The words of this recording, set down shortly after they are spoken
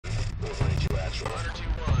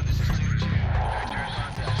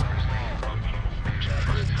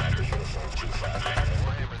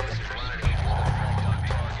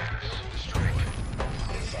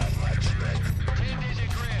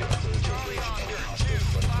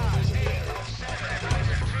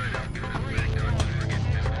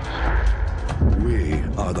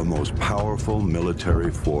are the most powerful military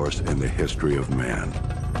force in the history of man.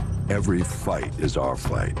 Every fight is our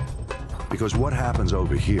fight. Because what happens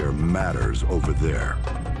over here matters over there.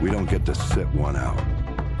 We don't get to sit one out.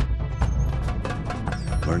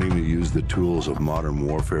 Learning to use the tools of modern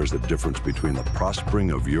warfare is the difference between the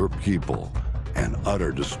prospering of your people and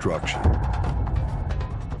utter destruction.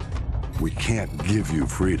 We can't give you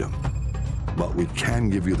freedom, but we can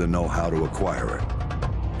give you the know-how to acquire it.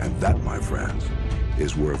 And that, my friends,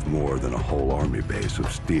 is worth more than a whole army base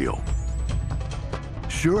of steel.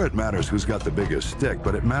 Sure, it matters who's got the biggest stick,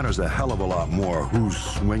 but it matters a hell of a lot more who's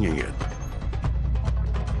swinging it.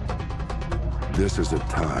 This is a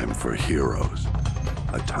time for heroes,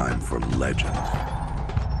 a time for legends.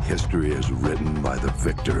 History is written by the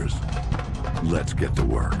victors. Let's get to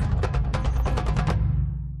work.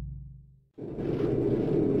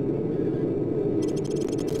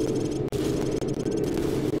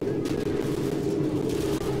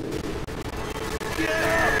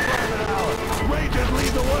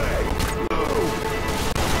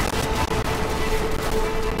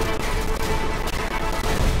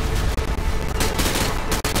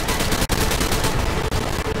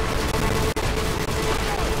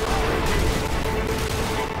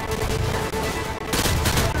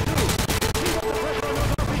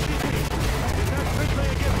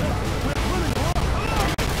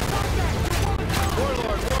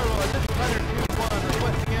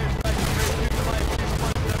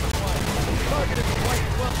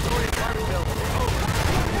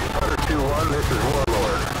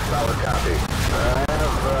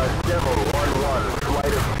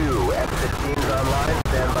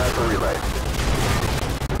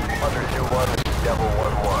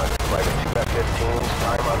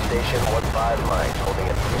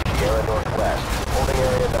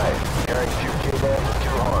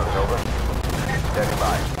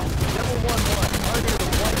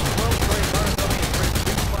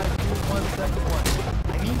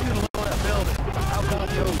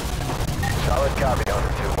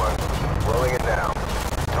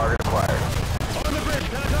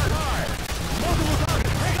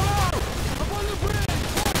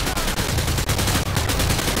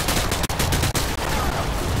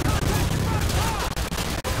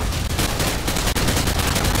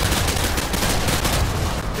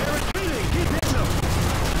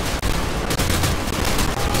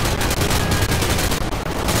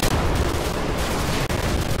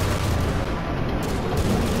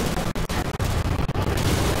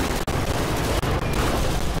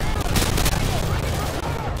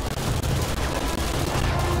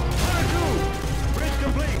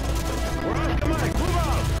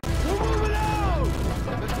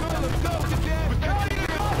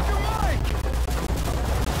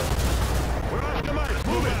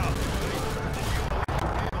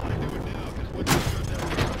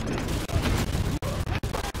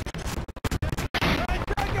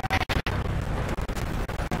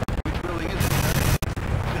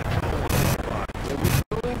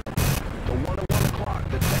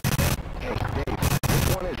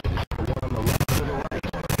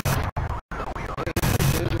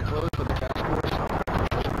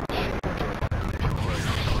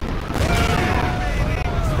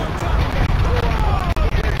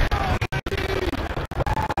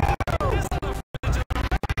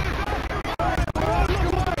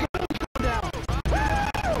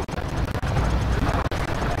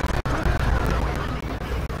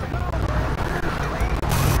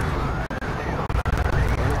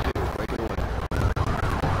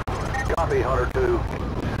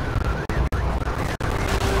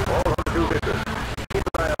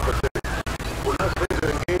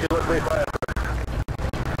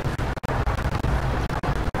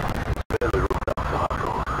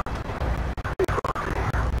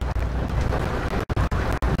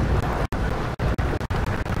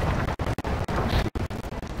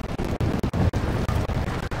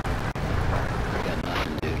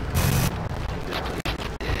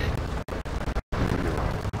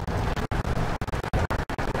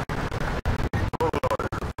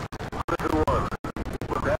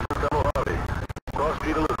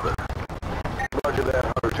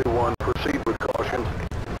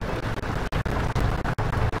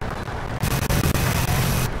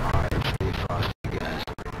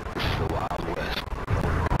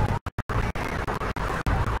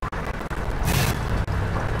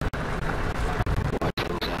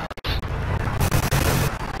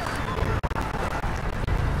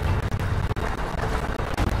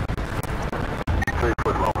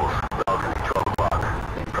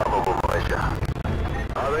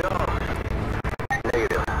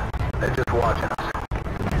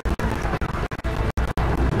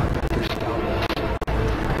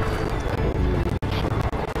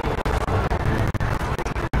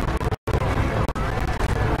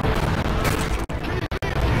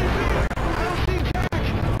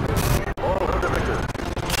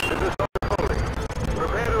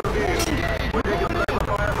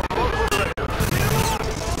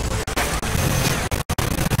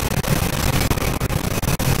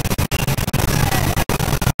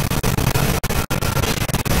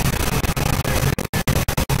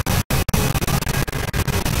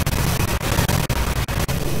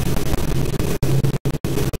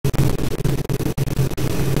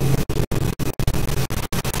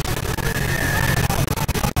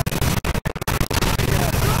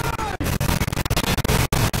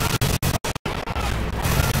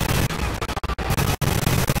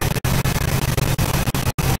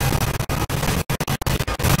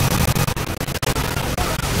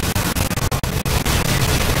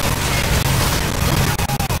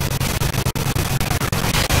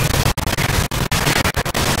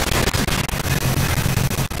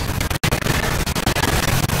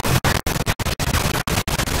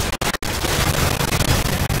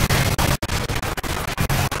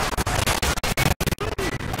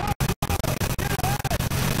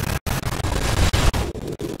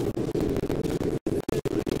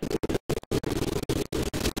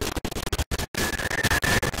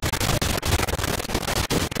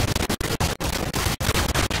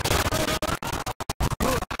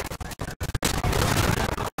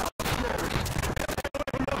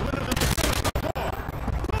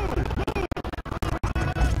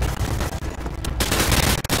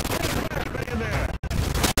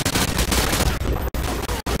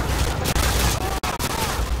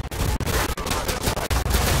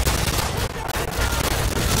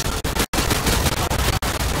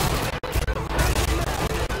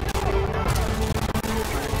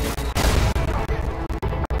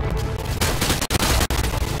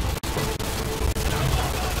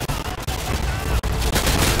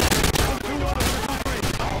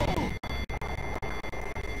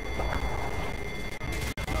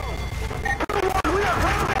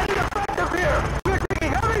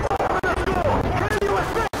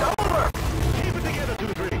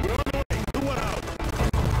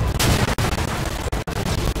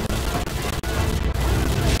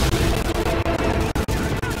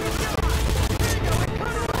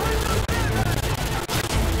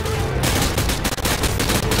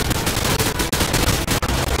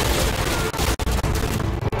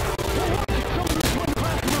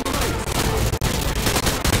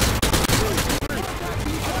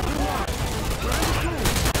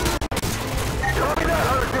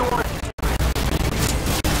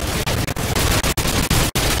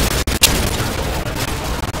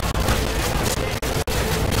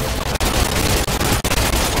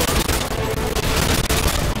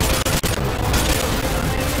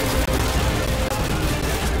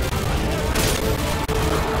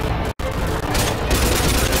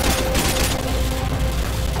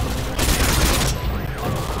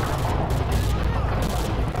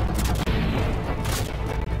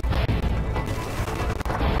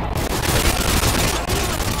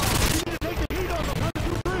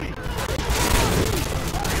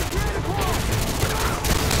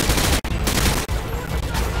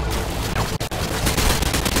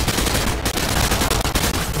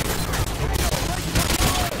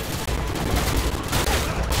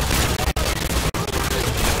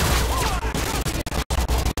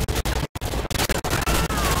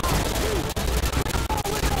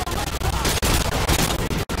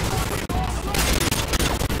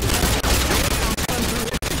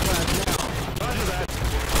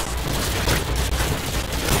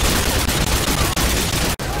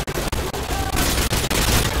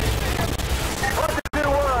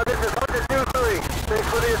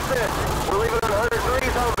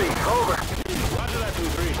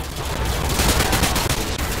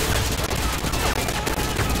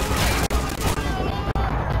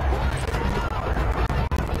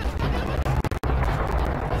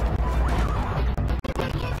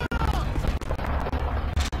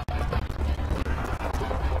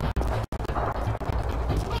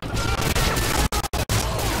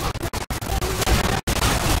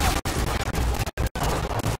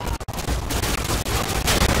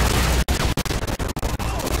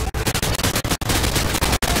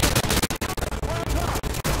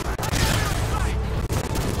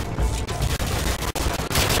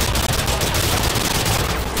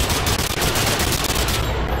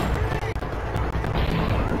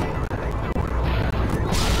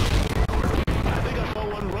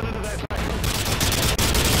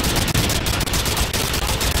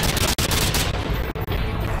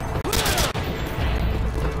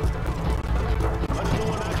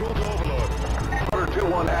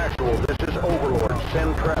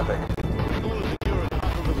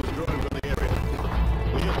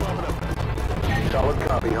 Solid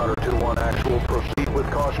copy, Hunter 2-1 actual. Proceed with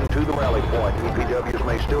caution to the rally point. EPWs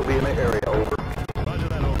may still be in the area, over.